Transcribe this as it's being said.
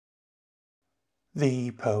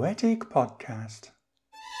The Poetic Podcast.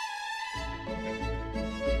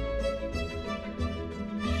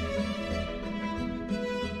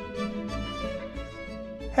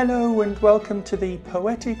 Hello and welcome to the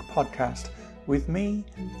Poetic Podcast with me,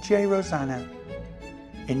 J. Rosanna.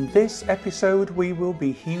 In this episode we will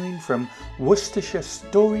be hearing from Worcestershire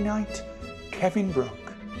Story Night, Kevin Brooke.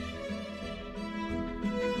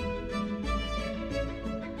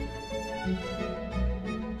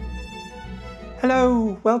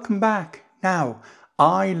 Hello, welcome back. Now,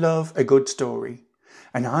 I love a good story,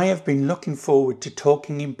 and I have been looking forward to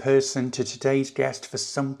talking in person to today's guest for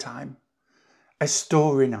some time. A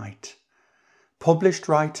story night. Published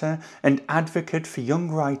writer and advocate for young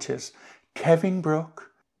writers, Kevin Brooke,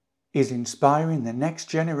 is inspiring the next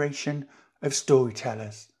generation of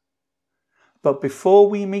storytellers. But before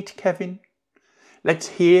we meet Kevin, let's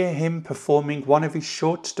hear him performing one of his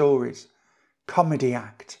short stories, Comedy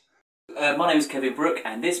Act. My name is Kevin Brooke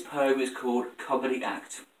and this poem is called Comedy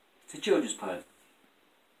Act. It's a children's poem.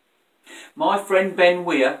 My friend Ben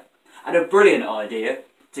Weir had a brilliant idea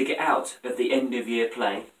to get out of the end of year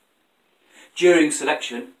play. During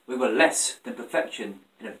selection we were less than perfection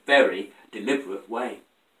in a very deliberate way.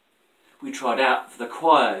 We tried out for the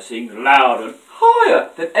choir, singing louder and higher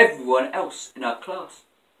than everyone else in our class.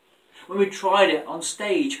 When we tried it on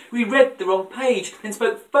stage we read the wrong page and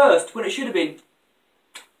spoke first when it should have been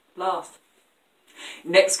last.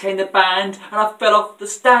 Next came the band and I fell off the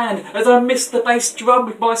stand as I missed the bass drum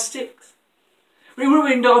with my sticks. We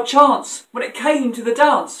ruined our chance when it came to the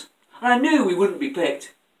dance and I knew we wouldn't be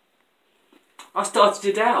picked. I started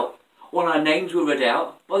to doubt when our names were read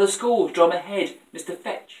out by the school's drummer head, Mr.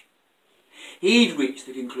 Fetch. He'd reached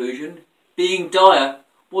the conclusion being dire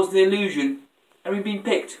was an illusion and we'd been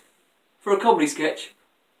picked for a comedy sketch.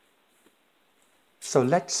 So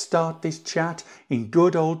let's start this chat in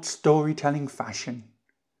good old storytelling fashion.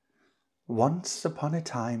 Once upon a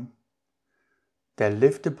time, there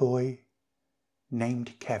lived a boy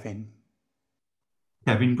named Kevin.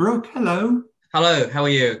 Kevin Brooke, hello. Hello, how are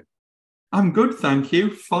you? I'm good, thank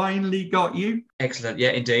you. Finally got you. Excellent,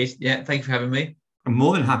 yeah, indeed. Yeah, thank you for having me. I'm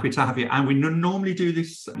more than happy to have you. And we normally do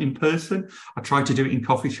this in person. I try to do it in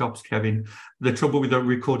coffee shops, Kevin. The trouble with the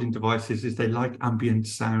recording devices is they like ambient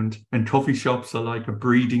sound, and coffee shops are like a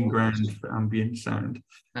breeding ground for ambient sound.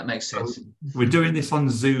 That makes sense. So we're doing this on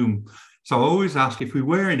Zoom. So I always ask, if we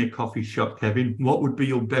were in a coffee shop, Kevin, what would be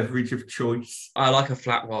your beverage of choice? I like a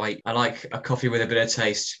flat white. I like a coffee with a bit of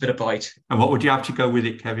taste, a bit of bite. And what would you have to go with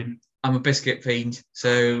it, Kevin? I'm a biscuit fiend,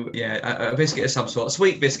 so yeah, a biscuit of some sort, a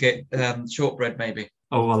sweet biscuit, shortbread maybe.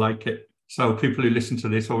 Oh, I like it. So people who listen to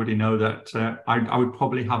this already know that I would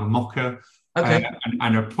probably have a mocha. Okay.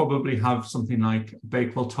 And I'd probably have something like a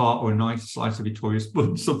Bakewell tart or a nice slice of Victoria's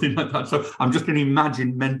sponge, something like that. So I'm just going to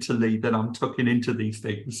imagine mentally that I'm tucking into these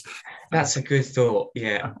things. That's a good thought,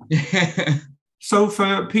 yeah. So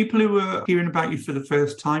for people who are hearing about you for the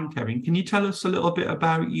first time, Kevin, can you tell us a little bit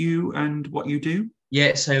about you and what you do?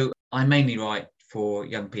 Yeah, so I mainly write for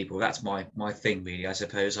young people. That's my thing, really, I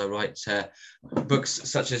suppose. I write books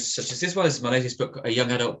such as this one. This is my latest book, a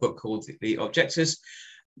young adult book called The Objectors.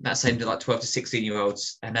 That's aimed at like 12 to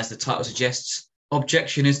 16-year-olds. And as the title suggests,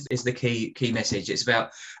 objection is the key message. It's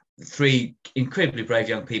about three incredibly brave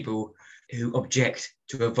young people who object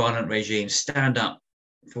to a violent regime, stand up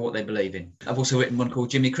for what they believe in. I've also written one called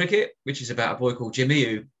Jimmy Cricket, which is about a boy called Jimmy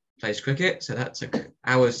who plays cricket, so that took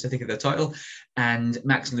hours to think of the title, and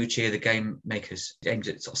Max and Lucia, the Game Makers, aimed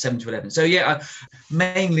at sort of 7 to 11. So yeah, I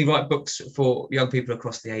mainly write books for young people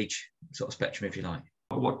across the age sort of spectrum, if you like.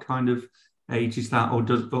 What kind of age is that,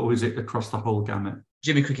 or is it across the whole gamut?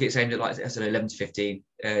 Jimmy Cricket's aimed at like, as I said, 11 to 15,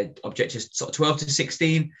 Objectives sort of 12 to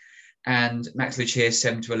 16, and Max Lucia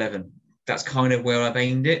 7 to 11. That's kind of where I've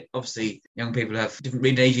aimed it. Obviously, young people have different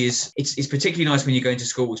reading ages. It's particularly nice when you go into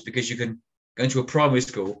schools because you can go into a primary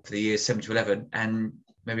school for the years 7 to 11 and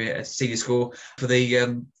maybe a senior school for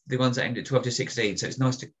the ones that aimed at 12 to 16. So it's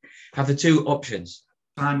nice to have the two options.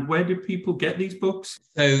 And where do people get these books?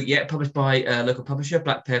 So yeah, published by a local publisher,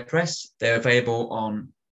 Black Pear Press. They're available on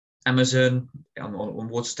Amazon, on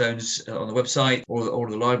Waterstones, on the website, all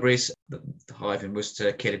of the libraries, the Hive in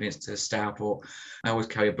Worcester, Kidderminster, Stourport. I always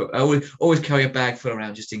carry a book. I always carry a bag full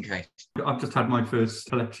around just in case. I've just had my first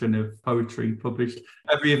collection of poetry published.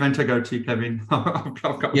 Every event I go to, Kevin, I've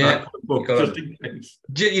got a book just in case.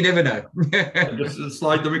 You never know. just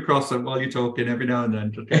slide them across while you're talking every now and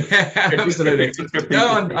then. Absolutely. No,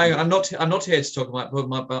 I'm not here to talk about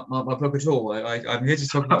my book at all. I'm here to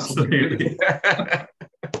talk about something.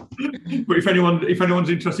 But if anyone's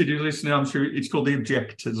interested in listening, I'm sure it's called The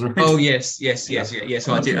Objectors, right? Oh yes.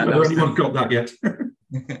 So I did. Has anyone got that yet?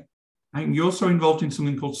 And you're also involved in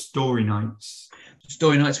something called Story Nights.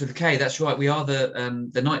 Story Nights with a K, that's right. We are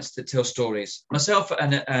the nights that tell stories. Myself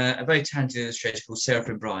and a very talented illustrator called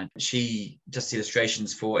Sarah Bryan. She does the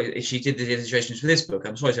illustrations she did the illustrations for this book.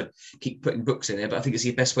 I'm sorry to keep putting books in there, but I think it's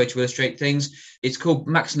the best way to illustrate things. It's called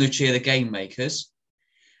Max and Lucia, the Game Makers.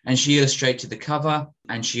 And she illustrated the cover,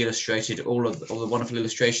 and she illustrated all the wonderful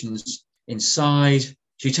illustrations inside.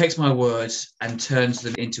 She takes my words and turns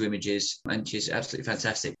them into images, and she's absolutely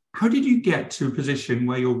fantastic. How did you get to a position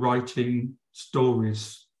where you're writing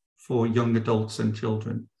stories for young adults and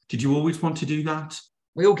children? Did you always want to do that?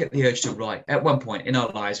 We all get the urge to write. At one point in our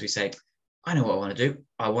lives, we say, I know what I want to do.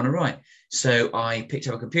 I want to write. So I picked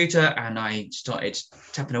up a computer and I started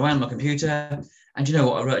tapping around my computer. And you know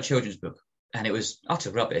what? I wrote a children's book. And it was utter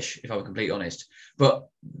rubbish, if I'm completely honest. But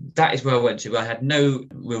that is where I went to. I had no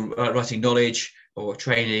writing knowledge or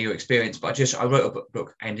training or experience, but I wrote a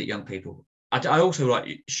book aimed at young people. I also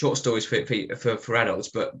write short stories for adults,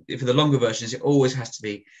 but for the longer versions, it always has to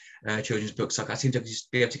be children's books. Like I seem to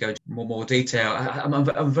just be able to go into more detail. I'm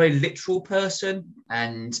a very literal person,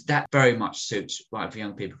 and that very much suits writing for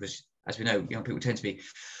young people because, as we know, young people tend to be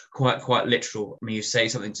quite literal. I mean, you say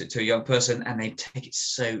something to a young person and they take it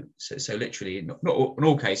so literally. Not in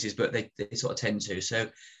all cases, but they sort of tend to. So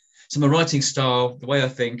my writing style, the way I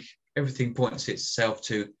think, everything points itself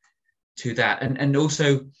to that. And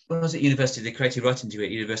also, when I was at university, the creative writing degree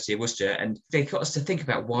at University of Worcester, and they got us to think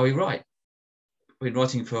about why we write. We've been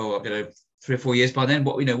writing for 3 or 4 years by then.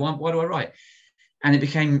 Why do I write? And it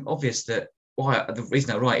became obvious that the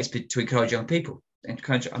reason I write is to encourage young people.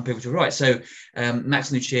 Encourage young people to write. So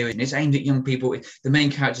Max and Lucia is aimed at young people. The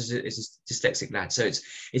main character is a dyslexic lad. So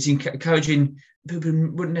it's encouraging people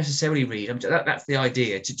who wouldn't necessarily read. That's the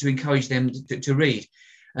idea, to encourage them to read.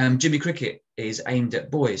 Jimmy Cricket is aimed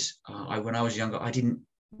at boys. When I was younger, I didn't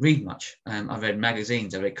read much. I read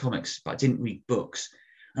magazines, I read comics, but I didn't read books.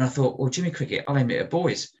 And I thought, well, Jimmy Cricket, I'll aim it at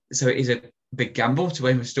boys. So it is a big gamble to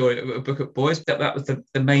aim a book at boys. That was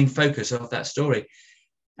the main focus of that story.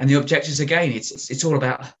 And the objectives, again, it's all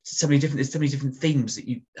about so many different themes that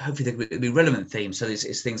you hopefully they'll be relevant themes. So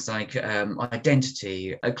it's things like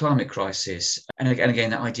identity, a climate crisis, and again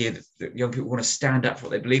that idea that young people want to stand up for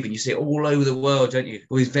what they believe in. You see it all over the world, don't you?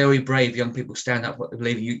 All these very brave young people stand up for what they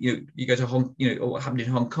believe in. You go to what happened in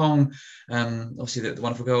Hong Kong, obviously the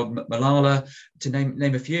wonderful girl Malala, to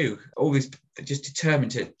name a few. All these just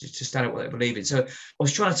determined to stand up for what they believe in. So I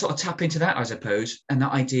was trying to sort of tap into that, I suppose, and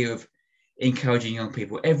that idea of encouraging young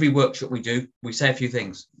people. Every workshop we do, we say a few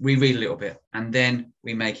things, we read a little bit, and then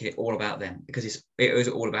we make it all about them, because it is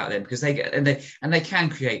all about them, because they can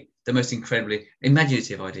create the most incredibly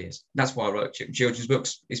imaginative ideas. That's why I wrote children's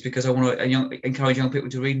books. It's because I want to encourage young people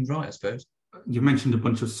to read and write, I suppose. You mentioned a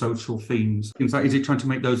bunch of social themes. Is it trying to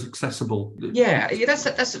make those accessible? Yeah,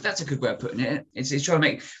 that's a good way of putting it. It's trying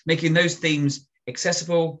to making those themes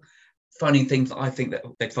accessible, finding things that I think that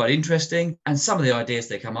they'd find interesting, and some of the ideas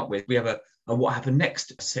they come up with. We have a what happened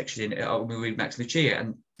next section when we read Max Lucia,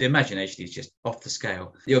 and the imagination is just off the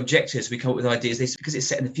scale. The objectives, we come up with ideas because it's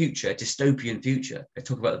set in the future, dystopian future. They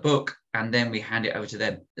talk about the book and then we hand it over to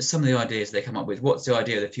them. Some of the ideas they come up with, what's the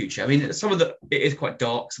idea of the future? I mean, it is quite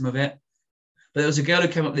dark, some of it, but there was a girl who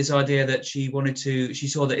came up with this idea that she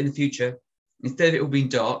saw that in the future, instead of it all being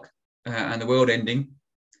dark and the world ending,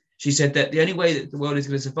 she said that the only way that the world is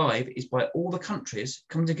going to survive is by all the countries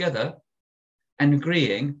coming together and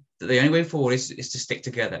agreeing that the only way forward is to stick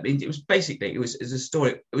together. I mean, it was a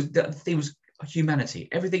story. The theme was humanity.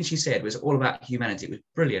 Everything she said was all about humanity. It was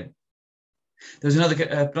brilliant. There was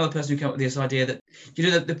another person who came up with this idea that,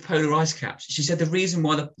 the polar ice caps. She said the reason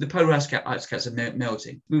why the polar ice caps are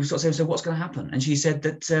melting. We were sort of saying, so what's going to happen? And she said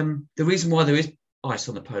that the reason why there is ice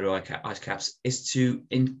on the polar ice caps is to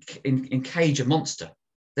encage a monster.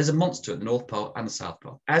 There's a monster at the North Pole and the South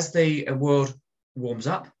Pole. As the world warms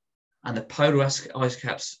up and the polar ice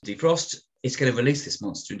caps defrost, it's going to release this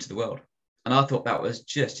monster into the world. And I thought that was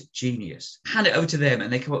just genius. Hand it over to them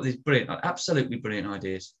and they come up with these absolutely brilliant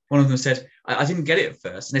ideas. One of them said, I didn't get it at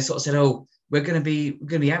first. And they sort of said, oh, we're going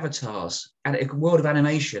to be avatars and a world of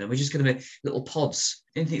animation, and we're just going to be little pods.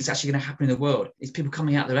 Anything that's actually going to happen in the world is people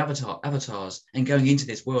coming out of their avatars and going into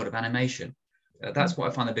this world of animation. That's what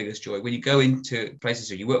I find the biggest joy. When you go into places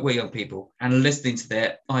where you work with young people and listening to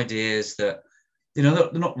their ideas that, they're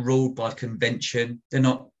not ruled by convention. They're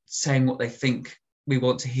not saying what they think we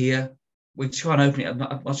want to hear. We try and open it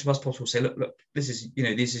as much as possible. Say, look, this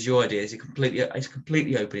is your idea. It's completely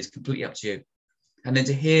open. It's completely up to you. And then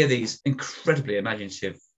to hear these incredibly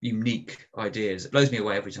imaginative, unique ideas, it blows me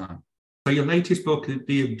away every time. So your latest book,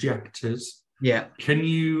 The Objectors, Yeah. Can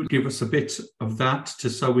you give us a bit of that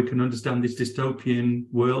just so we can understand this dystopian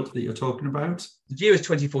world that you're talking about? The year is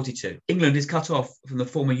 2042. England is cut off from the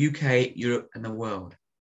former UK, Europe, and the world.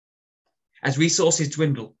 As resources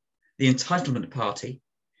dwindle, the Entitlement Party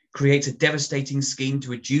creates a devastating scheme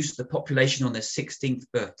to reduce the population on their 16th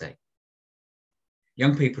birthday.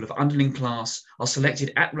 Young people of underling class are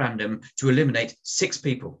selected at random to eliminate 6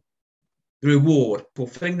 people. The reward for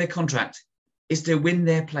fulfilling their contract is to win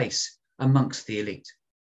their place amongst the elite.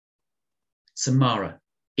 Samara,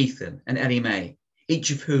 Ethan, and Ellie Mae,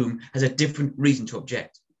 each of whom has a different reason to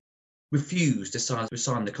object, refuse to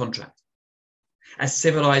sign the contract. As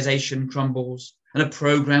civilization crumbles and a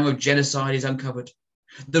program of genocide is uncovered,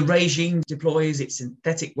 the regime deploys its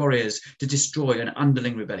synthetic warriors to destroy an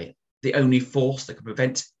underling rebellion. The only force that can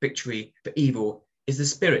prevent victory for evil is the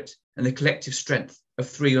spirit and the collective strength of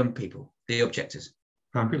 3 young people, the objectors.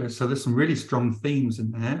 Fabulous. So there's some really strong themes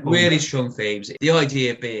in there. Really strong themes. The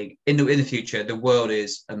idea being, in the future, the world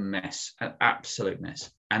is a mess, an absolute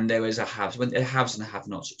mess. And there is a haves and the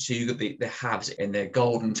have-nots. So you've got the haves in their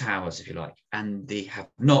golden towers, if you like, and the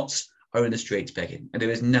have-nots are in the streets begging. And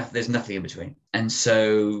there's nothing in between. And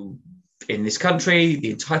so in this country,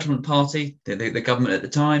 the Entitlement Party, the government at the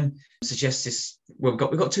time, suggests this, well,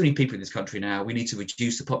 we've got too many people in this country now. We need to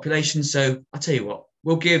reduce the population. So I'll tell you what,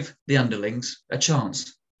 we'll give the underlings a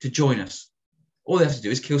chance to join us. All they have to do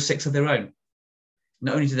is kill 6 of their own.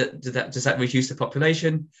 Not only does that reduce the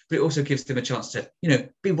population, but it also gives them a chance to,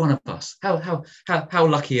 be one of us. How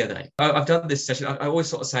lucky are they? I've done this session. I always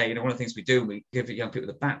sort of say, one of the things we do, we give young people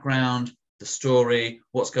the background, the story,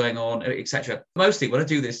 what's going on, etc. Mostly when I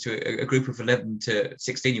do this to a group of 11 to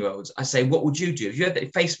 16-year-olds, I say, what would you do? If you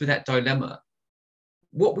had faced with that dilemma,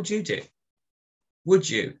 what would you do? Would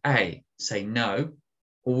you, A, say no,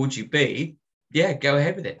 or would you, B, yeah, go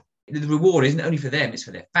ahead with it? The reward isn't only for them, it's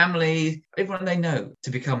for their family, everyone they know, to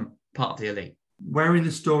become part of the elite. Where in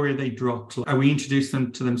the story are they dropped? Are we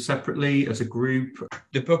introducing to them separately as a group?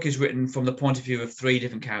 The book is written from the point of view of 3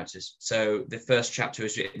 different characters. So the first chapter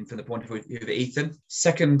is written from the point of view of Ethan,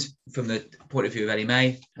 second from the point of view of Ellie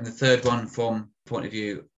Mae, and the third one from the point of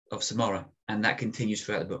view of Samara. And that continues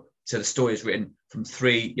throughout the book. So the story is written from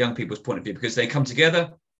 3 young people's point of view, because they come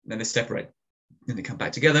together, then they separate, then they come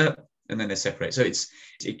back together, and then they separate. So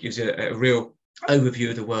it gives a real overview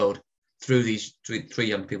of the world through these 3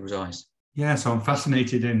 young people's eyes. Yeah, so I'm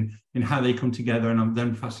fascinated in how they come together, and I'm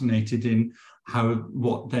then fascinated in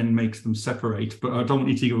what then makes them separate. But I don't want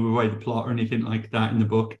you to give away the plot or anything like that in the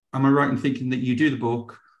book. Am I right in thinking that you do the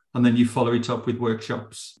book and then you follow it up with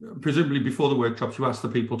workshops? Presumably before the workshops, you ask the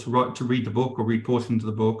people to read the book or read portions of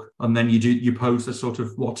the book, and then you pose a sort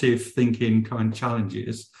of what if thinking kind of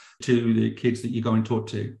challenges to the kids that you go and talk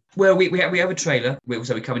to. Well, we have a trailer.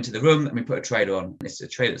 So we come into the room and we put a trailer on. It's a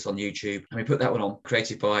trailer that's on YouTube, and we put that one on,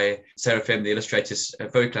 created by Seraphim, the illustrator's a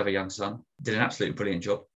very clever young son, did an absolutely brilliant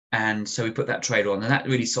job. And so we put that trailer on, and that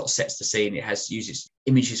really sort of sets the scene. It uses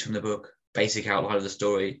images from the book, basic outline of the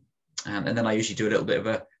story. And then I usually do a little bit of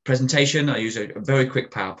a presentation. I use a very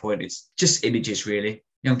quick PowerPoint. It's just images, really.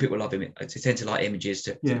 Young people love images. They tend to like images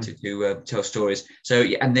to tell stories. So,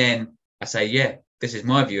 and then I say, this is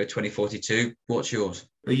my view of 2042. What's yours?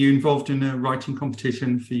 Are you involved in a writing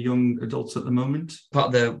competition for young adults at the moment? Part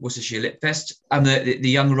of the Worcestershire Lit Fest. I'm the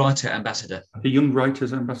Young Writer Ambassador. The Young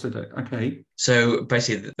Writers Ambassador, okay. So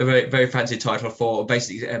basically, a very, very fancy title for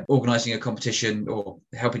basically organising a competition, or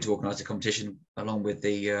helping to organise a competition along with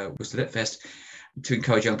the Worcester Lit Fest, to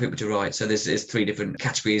encourage young people to write. So there's 3 different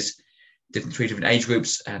categories, 3 different age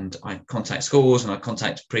groups, and I contact schools and I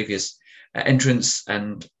contact previous entrants,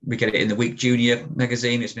 and we get it in the Week Junior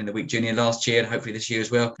magazine. It's been the Week Junior last year and hopefully this year as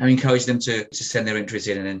well. And we encourage them to send their entries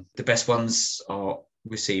in, and then the best ones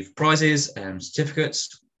receive prizes and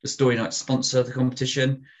certificates. The Story Night sponsor the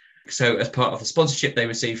competition. So as part of the sponsorship, they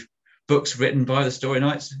receive books written by the Story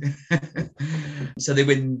Nights. So they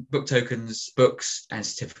win book tokens, books and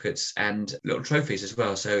certificates, and little trophies as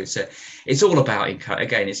well. So it's all about,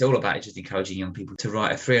 again, it's all about just encouraging young people to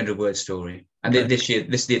write a 300-word story. And this year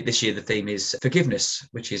the theme is forgiveness,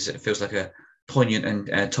 which feels like a poignant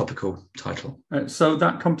and topical title. So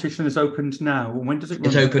that competition is opened now. When does it run?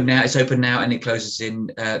 It's open now, and it closes in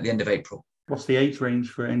the end of April. What's the age range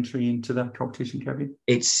for entry into that competition, Kevin?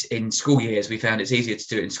 It's in school years. We found it's easier to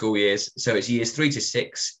do it in school years. So it's years 3 to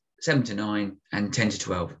 6, 7 to 9, and 10 to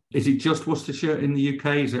 12. Is it just Worcestershire in the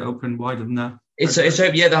UK? Is it open wider than that? It's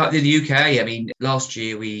open, the UK. I mean, last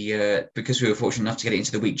year we, because we were fortunate enough to get it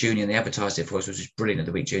into the Week Junior, and they advertised it for us, which was brilliant at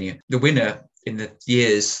the Week Junior. The winner in the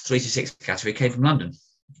years 3 to 6 category came from London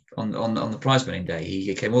on the prize winning day.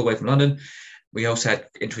 He came all the way from London. We also had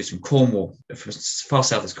entries from Cornwall, from as far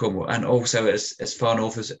south as Cornwall, and also as far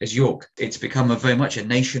north as York. It's become very much a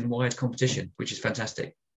nationwide competition, which is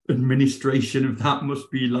fantastic. Administration of that must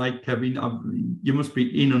be like, Kevin, you must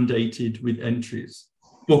be inundated with entries.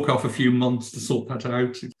 Book off a few months to sort that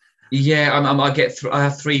out. Yeah, I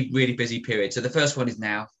have 3 really busy periods. So the first one is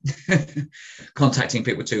now, contacting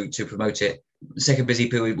people to promote it. The second busy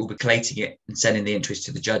period will be collating it and sending the entries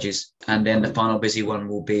to the judges. And then the final busy one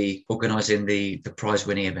will be organising the prize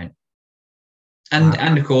winning event.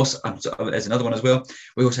 And of course, there's another one as well.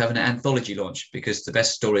 We also have an anthology launch, because the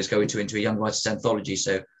best stories go into a young writers anthology.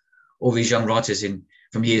 So all these young writers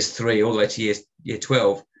from years 3 all the way to year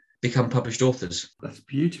 12 become published authors. That's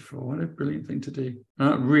beautiful. What a brilliant thing to do.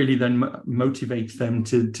 That really then motivates them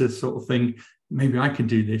to sort of think, maybe I can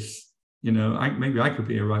do this. Maybe I could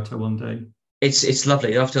be a writer one day. It's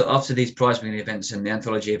lovely. After these prize winning events and the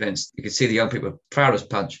anthology events, you can see the young people are proud as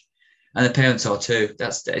punch. And the parents are too.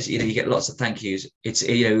 That's you get lots of thank yous. It's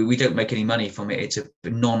we don't make any money from it. It's a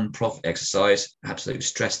non-profit exercise. Absolutely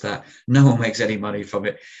stress that. No one makes any money from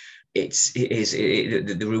it.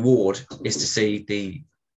 The reward is to see the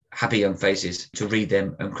happy young faces, to read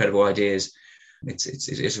them incredible ideas.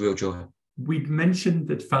 It's a real joy. We'd mentioned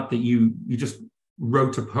the fact that you just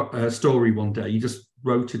wrote a story one day. You just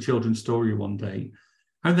wrote a children's story one day.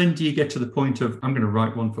 How then do you get to the point of, I'm going to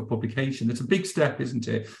write one for publication? It's a big step, isn't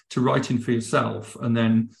it, to writing for yourself and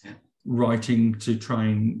then writing to try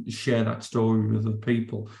and share that story with other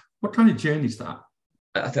people. What kind of journey is that?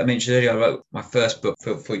 I mentioned earlier, I wrote my first book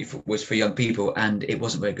was for young people, and it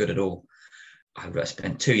wasn't very good at all. I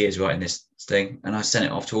spent 2 years writing this thing, and I sent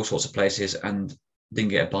it off to all sorts of places and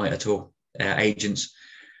didn't get a bite at all. Agents,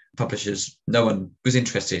 publishers, no one was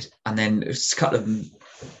interested. And then a couple of them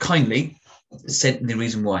kindly sent me the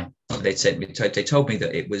reason why. They told me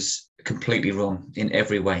that it was completely wrong in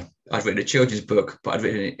every way. I'd written a children's book, but I'd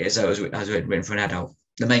written it as I was written for an adult.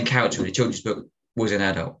 The main character in the children's book was an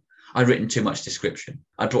adult. I'd written too much description.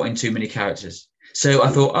 I brought in too many characters. So I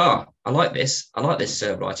thought, I like this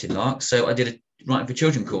writing lark. So I did a writing for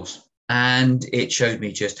children course, and it showed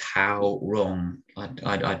me just how wrong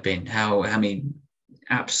I'd been, how many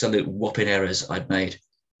absolute whopping errors I'd made.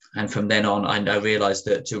 And from then on, I realised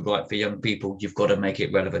that to write for young people, you've got to make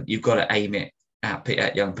it relevant. You've got to aim it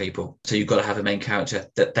at young people. So you've got to have a main character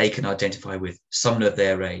that they can identify with, someone of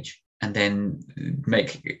their age, and then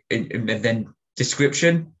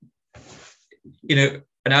description. An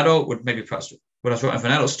adult would maybe perhaps, when I was writing for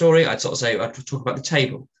an adult story, I'd sort of say, I'd talk about the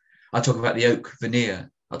table. I'd talk about the oak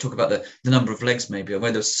veneer. I'll talk about the number of legs maybe, or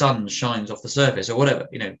where the sun shines off the surface or whatever,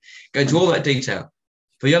 go into all that detail.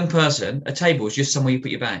 For a young person, a table is just somewhere you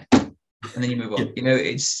put your bag and then you move on.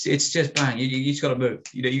 It's just bang. You just got to move.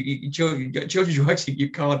 Children's writing,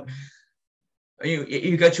 you can't.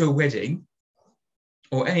 You go to a wedding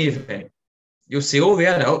or any event, you'll see all the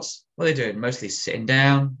adults. What are they doing? Mostly sitting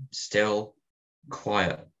down, still,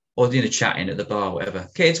 quiet, or chatting at the bar, whatever.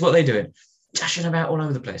 Kids, what are they doing? Dashing about all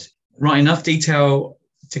over the place. Write enough detail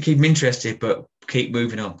to keep them interested, but keep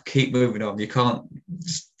moving on. You can't,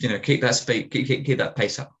 keep that speed, keep that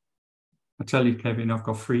pace up. I tell you, Kevin, I've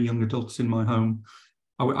got 3 young adults in my home.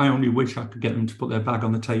 I only wish I could get them to put their bag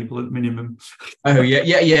on the table at minimum. Oh,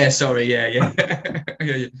 yeah. Sorry, yeah.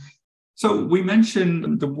 Yeah. So we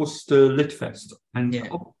mentioned the Worcester Lit Fest, and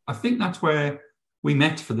I think that's where we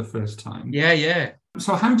met for the first time. Yeah.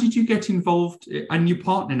 So how did you get involved? And you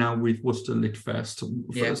partner now with Worcester Lit Fest for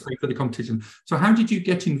the competition. So how did you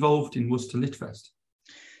get involved in Worcester Lit Fest?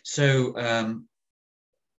 So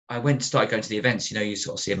I started going to the events. You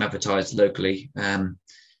sort of see them advertised locally.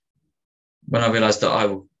 When I realised that I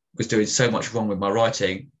was doing so much wrong with my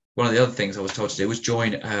writing, one of the other things I was told to do was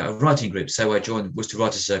join a writing group. So I joined Worcester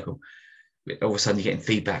Writers Circle. All of a sudden, you're getting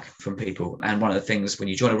feedback from people. And one of the things when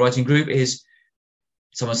you join a writing group is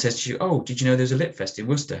someone says to you, "Oh, did you know there's a Lit Fest in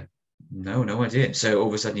Worcester?" No, I didn't. So all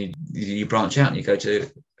of a sudden you branch out and you go to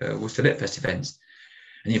Worcester Lit Fest events,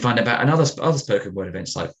 and you find about other spoken word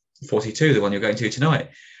events like 42, the one you're going to tonight.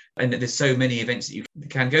 And there's so many events that you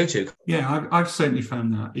can go to. Yeah, I've certainly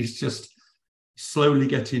found that. It's just slowly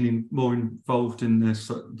getting more involved in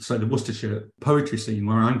the Worcestershire poetry scene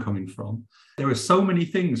where I'm coming from. There are so many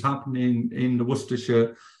things happening in the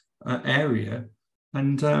Worcestershire area.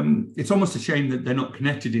 And it's almost a shame that they're not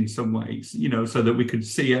connected in some ways, so that we could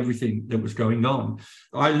see everything that was going on.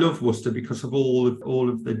 I love Worcester because of all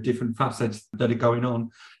of the different facets that are going on.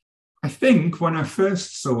 I think when I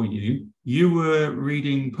first saw you, you were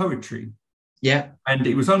reading poetry. Yeah. And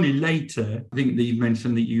it was only later, I think, that you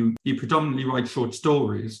mentioned that you predominantly write short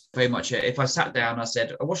stories. Very much. If I sat down and I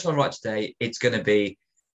said, "What shall I write today?" It's going to be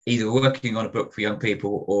either working on a book for young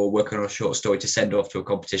people or working on a short story to send off to a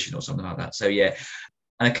competition or something like that. So yeah,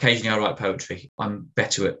 and occasionally I write poetry. I'm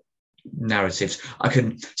better at narratives. I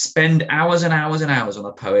can spend hours and hours and hours on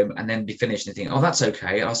a poem and then be finished and think, oh, that's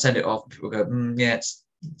okay. I'll send it off. People go, yeah, it's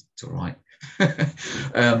all right.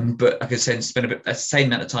 But I could spend the same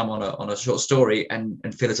amount of time on a short story and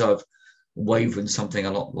feel as though I've woven something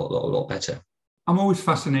a lot better. I'm always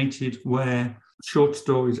fascinated where short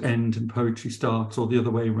stories end and poetry starts, or the other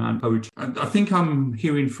way around. Poetry. I think I'm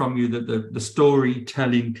hearing from you that the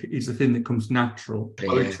storytelling is a thing that comes natural. Yeah.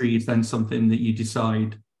 Poetry is then something that you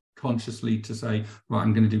decide consciously to say, right,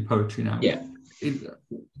 I'm going to do poetry now. Yeah.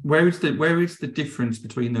 Where is the difference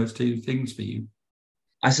between those two things for you?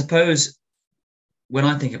 I suppose when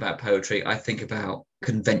I think about poetry, I think about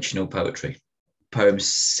conventional poetry, poems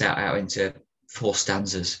set out into 4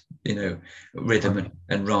 stanzas, rhythm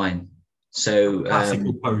and rhyme. So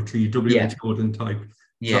classical poetry, W.H. Gordon type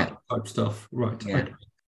stuff, right? Yeah. Okay.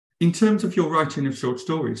 In terms of your writing of short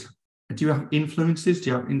stories, do you have influences?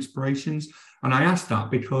 Do you have inspirations? And I ask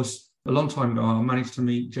that because a long time ago, I managed to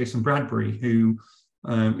meet Jason Bradbury, who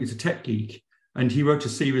is a tech geek, and he wrote a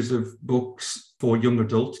series of books for young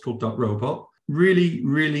adults called Robot. Really,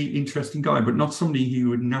 really interesting guy, but not somebody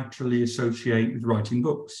who would naturally associate with writing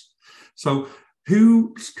books. So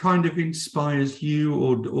who kind of inspires you,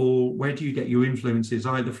 or where do you get your influences,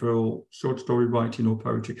 either for short story writing or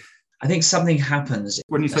poetry? I think something happens.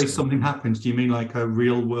 When you say something happens, do you mean like a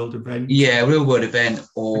real world event? Yeah, a real world event,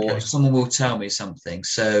 or someone will tell me something.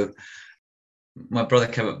 So my brother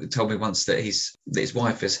came up and told me once that his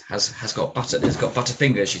wife has got butter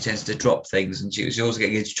fingers. She tends to drop things, and she was always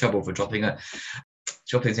getting into trouble for dropping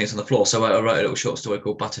things on the floor. So I wrote a little short story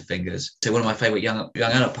called Butterfingers. So one of my favourite young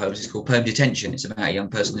adult poems is called Poem Detention. It's about a young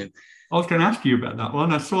person who... I was going to ask you about that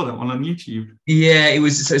one. I saw that one on YouTube. Yeah, it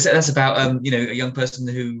was. So that's about a young person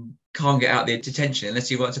who can't get out of their detention unless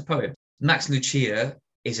he writes a poem. Max Lucia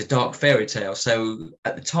is a dark fairy tale. So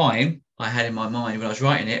at the time, I had in my mind when I was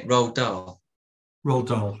writing it, Roald Dahl. Roald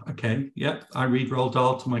Dahl, okay, yeah. I read Roald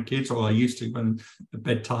Dahl to my kids, or I used to when at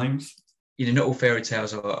bedtimes. Not all fairy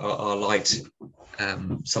tales are light.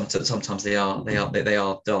 Sometimes they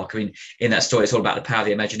are dark. I mean, in that story, it's all about the power of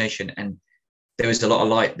the imagination, and there is a lot of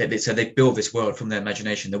light. So they build this world from their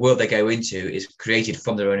imagination. The world they go into is created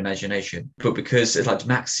from their own imagination. But because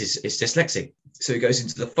Max is dyslexic, so he goes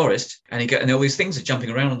into the forest and all these things are jumping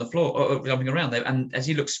around on the floor, or jumping around there. And as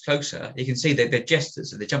he looks closer, he can see they're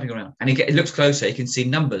gestures, and they're jumping around. And he looks closer, he can see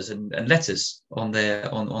numbers and letters on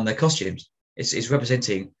their costumes. It's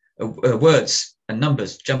representing words and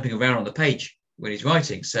numbers jumping around on the page when he's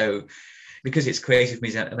writing. So because it's created from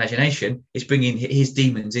his imagination, it's bringing his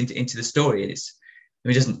demons into the story. And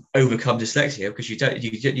he doesn't overcome dyslexia, because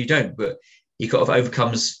you don't, but he kind of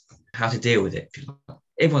overcomes how to deal with it.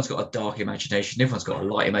 Everyone's got a dark imagination. Everyone's got a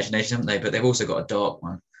light imagination, haven't they? But they've also got a dark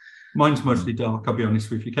one. Mine's mostly dark, I'll be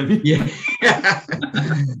honest with you, Kevin. Yeah.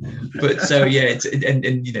 But so yeah,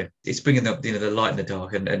 it's bringing the light and the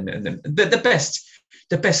dark, and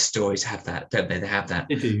the best stories have that, don't they? They have that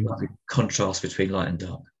contrast between light and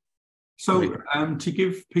dark. So to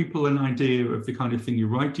give people an idea of the kind of thing you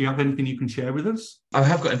write, do you have anything you can share with us? I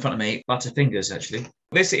have got in front of me Butterfingers, actually.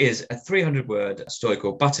 This is a 300-word story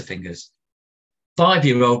called Butterfingers.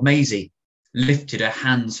 5-year-old Maisie lifted her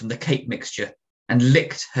hands from the cake mixture and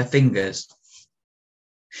licked her fingers.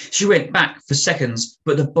 She went back for seconds,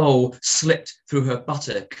 but the bowl slipped through her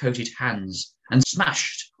butter-coated hands and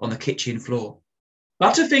smashed on the kitchen floor.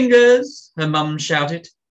 Butterfingers, her mum shouted,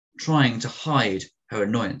 trying to hide her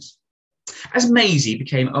annoyance. As Maisie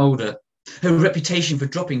became older, her reputation for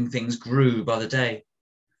dropping things grew by the day.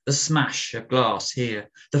 The smash of glass here,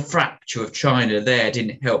 the fracture of china there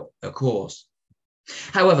didn't help her cause.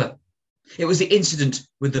 However, it was the incident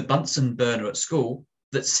with the Bunsen burner at school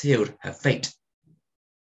that sealed her fate.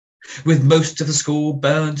 With most of the school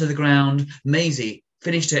burned to the ground, Maisie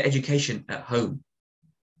finished her education at home.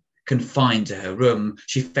 Confined to her room,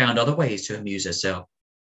 she found other ways to amuse herself.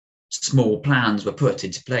 Small plans were put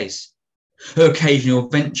into place. Her occasional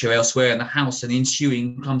venture elsewhere in the house and the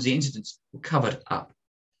ensuing clumsy incidents were covered up.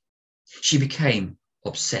 She became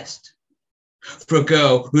obsessed. For a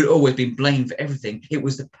girl who had always been blamed for everything, it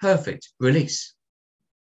was the perfect release.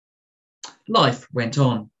 Life went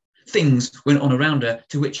on. Things went on around her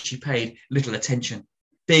to which she paid little attention.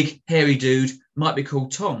 Big, hairy dude might be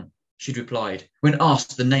called Tom, she'd replied when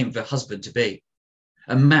asked the name of her husband-to-be,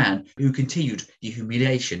 a man who continued the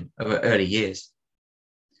humiliation of her early years.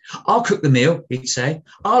 I'll cook the meal, he'd say.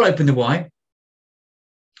 I'll open the wine.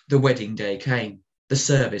 The wedding day came, the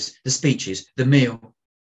service, the speeches, the meal.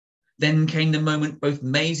 Then came the moment both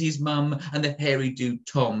Maisie's mum and the hairy dude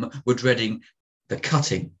Tom were dreading: the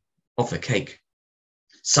cutting of the cake.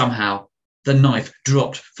 Somehow, the knife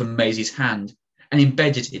dropped from Maisie's hand and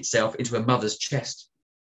embedded itself into her mother's chest.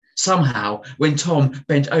 Somehow, when Tom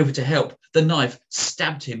bent over to help, the knife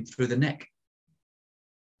stabbed him through the neck.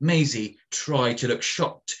 Maisie tried to look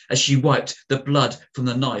shocked as she wiped the blood from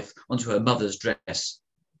the knife onto her mother's dress.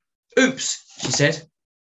 "Oops," she said.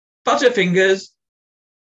 "Butterfingers."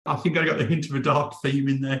 I think I got the hint of a dark theme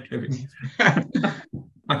in there, Kevin.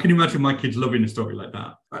 I can imagine my kids loving a story like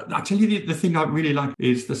that. I tell you, the thing I really like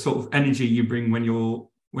is the sort of energy you bring when you're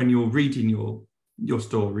reading your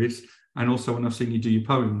stories, and also when I've seen you do your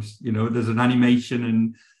poems. You know, there's an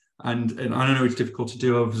animation, and I know it's difficult to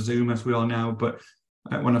do over Zoom as we are now, but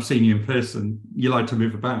when I've seen you in person, you like to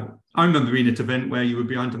move about. I remember being at an event where you were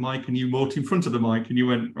behind a mic and you walked in front of the mic and you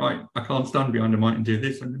went, right, I can't stand behind a mic and do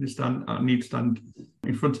this. I need to stand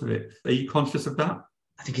in front of it. Are you conscious of that?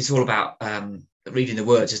 I think it's all about reading the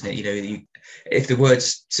words, isn't it? You know, if the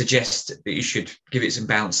words suggest that you should give it some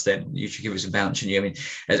bounce, then you should give it some bounce. Shouldn't you? I mean,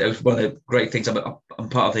 as one of the great things, I'm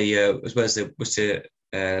part of the, as well as the Worcester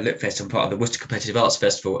Lit Fest, I'm part of the Worcester Competitive Arts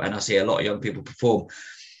Festival, and I see a lot of young people perform.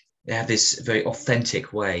 They have this very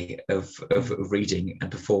authentic way of reading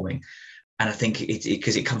and performing. And I think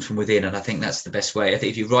because it comes from within, and I think that's the best way. I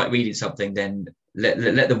think if you reading something, then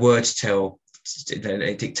let the words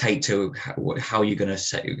dictate to how you're going to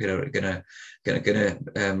say, you're going to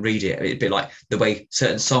read it. It'd be like the way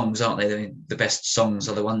certain songs, aren't they? I mean, the best songs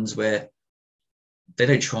are the ones where they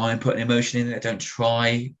don't try and put an emotion in it. They don't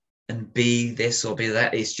try and be this or be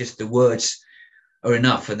that. It's just the words are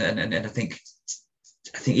enough. And I think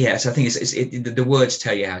yes. I think it's the words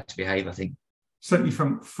tell you how to behave. I think certainly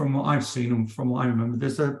from what I've seen and from what I remember,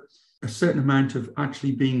 there's a certain amount of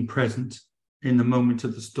actually being present in the moment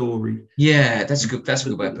of the story. Yeah, that's a good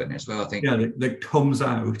way of putting it as well, I think. Yeah, that comes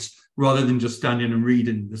out rather than just standing and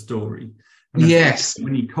reading the story. And yes,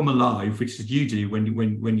 when you come alive, which is you do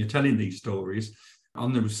when you're telling these stories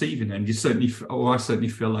on the receiving end, I certainly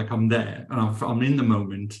feel like I'm there and I'm in the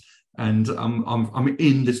moment. And I'm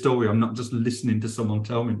in the story. I'm not just listening to someone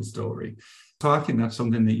tell me the story. So I think that's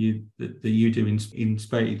something that you do in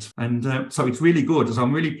spades. And so it's really good. So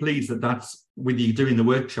I'm really pleased that that's with you doing the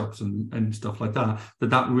workshops and stuff like that.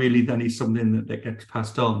 That really then is something that gets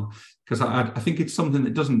passed on, because I think it's something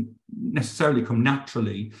that doesn't necessarily come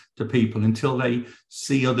naturally to people until they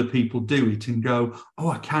see other people do it and go, "Oh,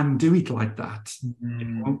 I can do it like that." Mm-hmm. You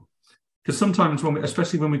know? Because sometimes,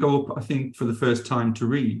 especially when we go up, I think, for the first time to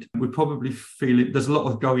read, we probably feel it. There's a lot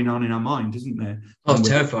of going on in our mind, isn't there? Oh,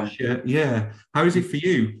 terrifying. Yeah. How is it for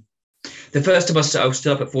you? The first time I was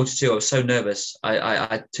still up at 42, I was so nervous. I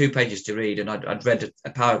had 2 pages to read, and I'd read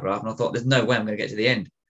a paragraph, and I thought, "There's no way I'm going to get to the end."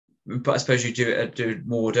 But I suppose you do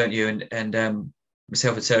more, don't you? And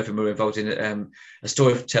myself and Seraphim were involved in a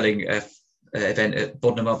storytelling event at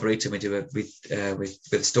Bodnam Arboretum. We do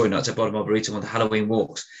with story nights at Bodnam Arboretum on the Halloween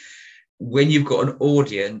walks. When you've got an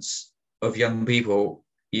audience of young people,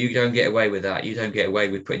 you don't get away with that. You don't get away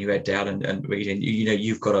with putting your head down and reading.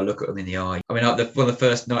 You've got to look at them in the eye. I mean, one of the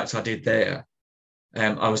first nights I did there,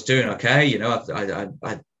 I was doing okay. You know,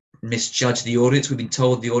 I misjudged the audience. We'd been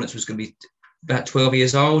told the audience was going to be about 12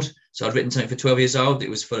 years old. So I'd written something for 12 years old. It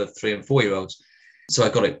was full of 3 and 4 year olds. So I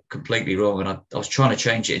got it completely wrong. And I was trying to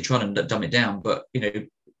change it and trying to dumb it down. But,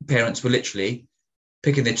 parents were literally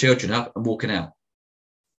picking their children up and walking out.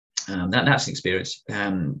 That's an experience.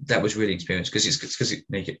 That was really an experience because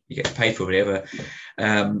you get paid for whatever.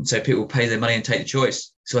 So people pay their money and take the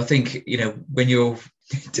choice. So I think, when you're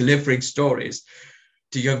delivering stories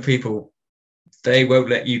to young people, they won't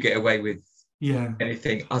let you get away with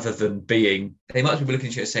anything other than being. They might be looking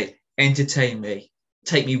at you and say, "Entertain me,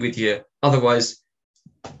 take me with you." Otherwise,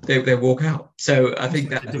 they walk out. So I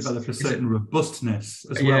think that develop a certain robustness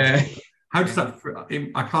as well. Yeah. How does that?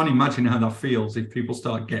 I can't imagine how that feels if people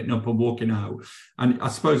start getting up and walking out. And I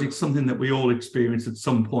suppose it's something that we all experience at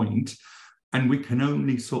some point, and we can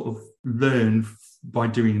only sort of learn by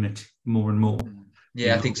doing it more and more.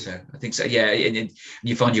 Yeah, I think so. Yeah, and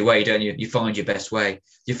you find your way, don't you? You find your best way.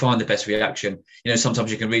 You find the best reaction.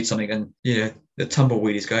 Sometimes you can read something and the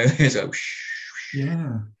tumbleweed is going. It's like,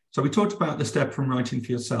 yeah. So we talked about the step from writing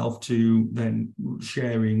for yourself to then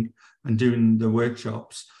sharing and doing the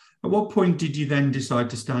workshops. At what point did you then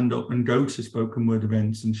decide to stand up and go to spoken word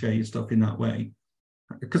events and share your stuff in that way?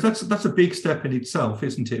 Because that's a big step in itself,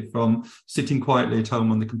 isn't it? From sitting quietly at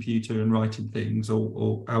home on the computer and writing things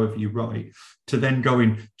or however you write, to then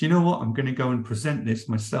going, "Do you know what? I'm going to go and present this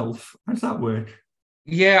myself." How does that work?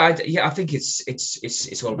 I think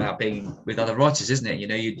it's all about being with other writers, isn't it? You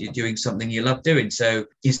know, you're doing something you love doing. So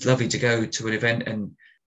it's lovely to go to an event and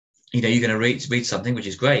you're going to read something, which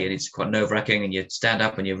is great, and it's quite nerve wracking, and you stand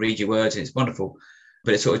up and you read your words, and it's wonderful.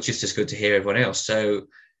 But it's sort of just as good to hear everyone else. So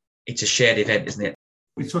it's a shared event, isn't it?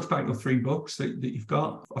 We talked about your 3 books that you've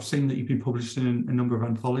got. I've seen that you've been published in a number of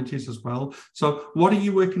anthologies as well. So what are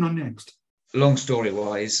you working on next? Long story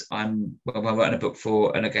wise, I'm writing a book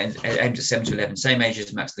for, and again, aimed at 7 to 11, same age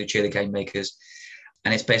as Max Luccia, the Game Makers,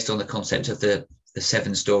 and it's based on the concept of the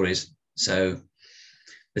 7 stories. So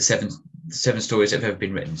the seven stories that have ever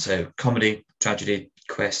been written. So comedy, tragedy,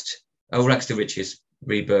 quest, rags to riches,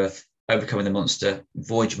 rebirth, overcoming the monster,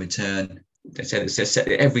 voyage and return.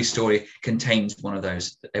 Every story contains one of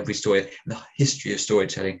those. Every story, the history of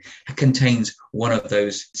storytelling contains one of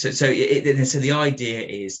those. So the idea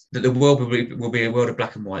is that the world will be a world of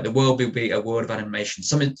black and white. The world will be a world of animation,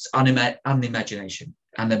 some unimagination.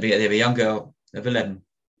 And there'll be a young girl of 11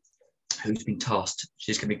 who's been tasked.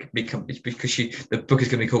 She's going to become, because the book is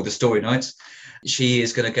going to be called The Story Nights. She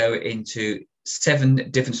is going to go into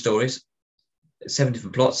 7 different stories, 7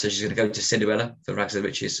 different plots. So she's going to go to Cinderella for Rags to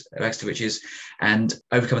Riches, and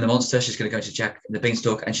Overcoming the Monster. She's going to go to Jack and the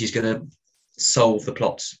Beanstalk, and she's going to solve the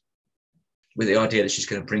plots with the idea that she's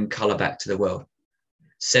going to bring colour back to the world.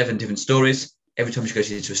 7 different stories. Every time she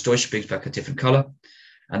goes into a story, she brings back a different colour,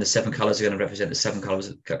 and the 7 colours are going to represent the 7 colours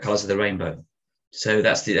of the rainbow. So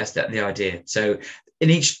that's the idea. So in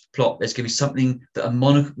each plot, there's going to be something that a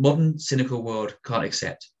modern cynical world can't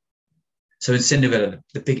accept. So in Cinderella,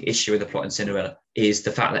 the big issue with the plot in Cinderella is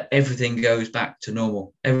the fact that everything goes back to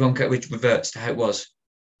normal. Everyone reverts to how it was,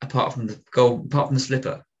 apart from the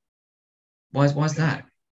slipper. Why is that?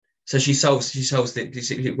 So she solves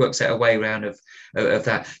it works out a way around of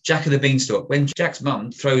that. Jack and the Beanstalk. When Jack's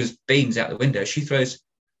mum throws beans out the window, she throws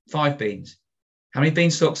 5 beans. How many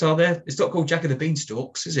beanstalks are there? It's not called Jack of the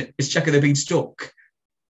Beanstalks, is it? It's Jack of the Beanstalk.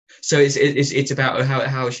 So it's about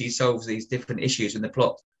how she solves these different issues in the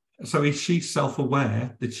plot. So is she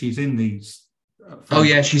self-aware that she's in these? Oh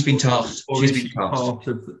yeah, she's been tasked. Or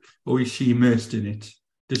is she immersed in it?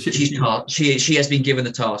 She's tasked. She has been given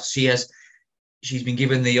the task. She's been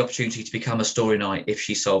given the opportunity to become a story night if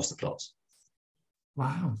she solves the plots.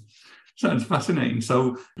 Wow. Sounds fascinating.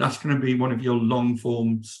 So that's going to be one of your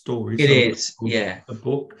long-form stories. It is, yeah. A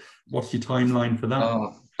book. What's your timeline for that?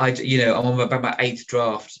 Oh, I'm on about my 8th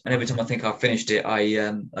draft, and every time I think I've finished it, I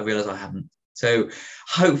realise I haven't. So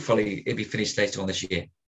hopefully it'll be finished later on this year.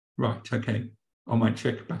 Right. Okay. I might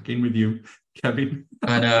check back in with you, Kevin.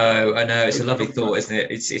 I know. It's a lovely thought, isn't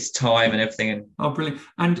it? It's time and everything. Oh, brilliant.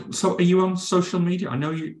 And so are you on social media? I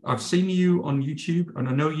know I've seen you on YouTube, and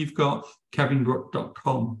I know you've got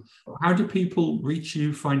kevinbrooke.com. How do people reach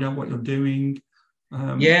you, find out what you're doing?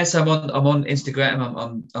 Yes, I'm on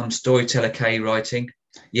Instagram. I'm Storyteller K Writing.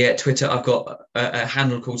 Yeah, Twitter, I've got a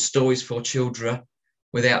handle called Stories for Children,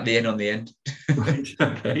 without the N on the end. Right,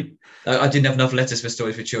 okay. I didn't have enough letters for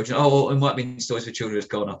Stories for Children. Oh, it might be Stories for Children has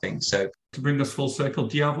gone, I think. So to bring us full circle,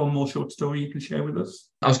 do you have one more short story you can share with us?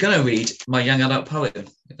 I was going to read my young adult poem,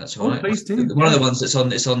 if that's all right. Please do. One of the ones that's on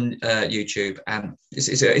YouTube, and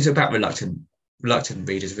it's about reluctant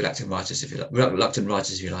readers, reluctant writers, if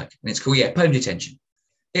you like, and it's called Poem Detention.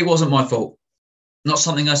 It wasn't my fault. Not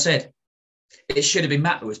something I said. It should have been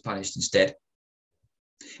Matt who was punished instead.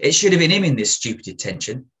 It should have been him in this stupid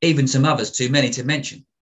detention, even some others too many to mention.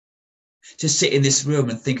 To sit in this room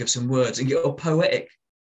and think of some words and get all poetic,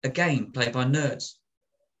 a game played by nerds.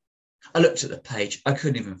 I looked at the page, I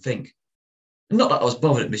couldn't even think. Not that I was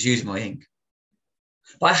bothered it was using my ink.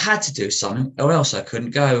 But I had to do something, or else I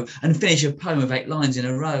couldn't go and finish a poem of 8 lines in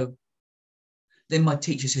a row. Then my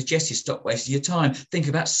teacher suggested stop wasting your time, think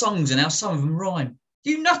about songs and how some of them rhyme.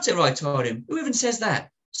 You nutter, I told him. Who even says that?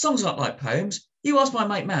 Songs aren't like poems. You asked my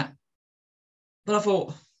mate Matt. But I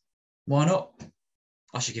thought, why not?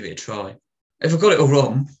 I should give it a try. If I got it all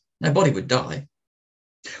wrong, nobody would die.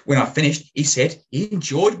 When I finished, he said he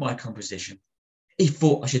enjoyed my composition. He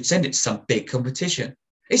thought I should send it to some big competition.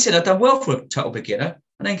 He said I'd done well for a total beginner,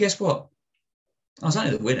 and then guess what? I was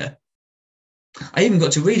only the winner. I even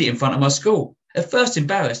got to read it in front of my school. At first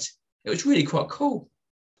embarrassed, it was really quite cool.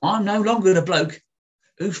 I'm no longer the bloke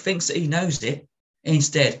who thinks that he knows it.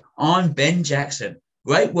 Instead, I'm Ben Jackson,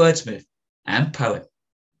 great wordsmith and poet.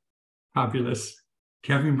 Fabulous.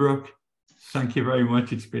 Kevin Brooke, thank you very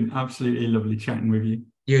much. It's been absolutely lovely chatting with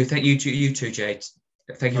you. Thank you too, Jade.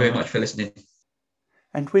 Thank you very much for listening.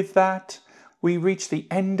 And with that, we reach the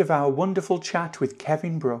end of our wonderful chat with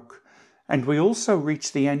Kevin Brooke, and we also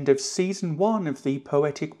reach the end of Season 1 of the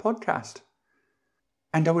Poetic podcast.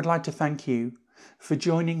 And I would like to thank you for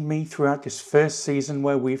joining me throughout this first season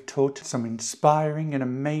where we've taught some inspiring and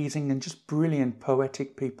amazing and just brilliant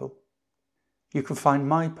poetic people. You can find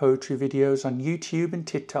my poetry videos on YouTube and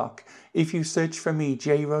TikTok if you search for me,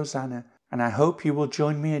 J. Rosanna, and I hope you will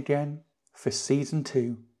join me again for Season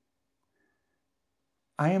 2.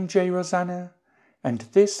 I am J. Rosanna, and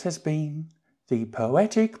this has been the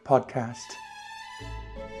Poetic Podcast.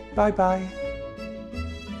 Bye-bye.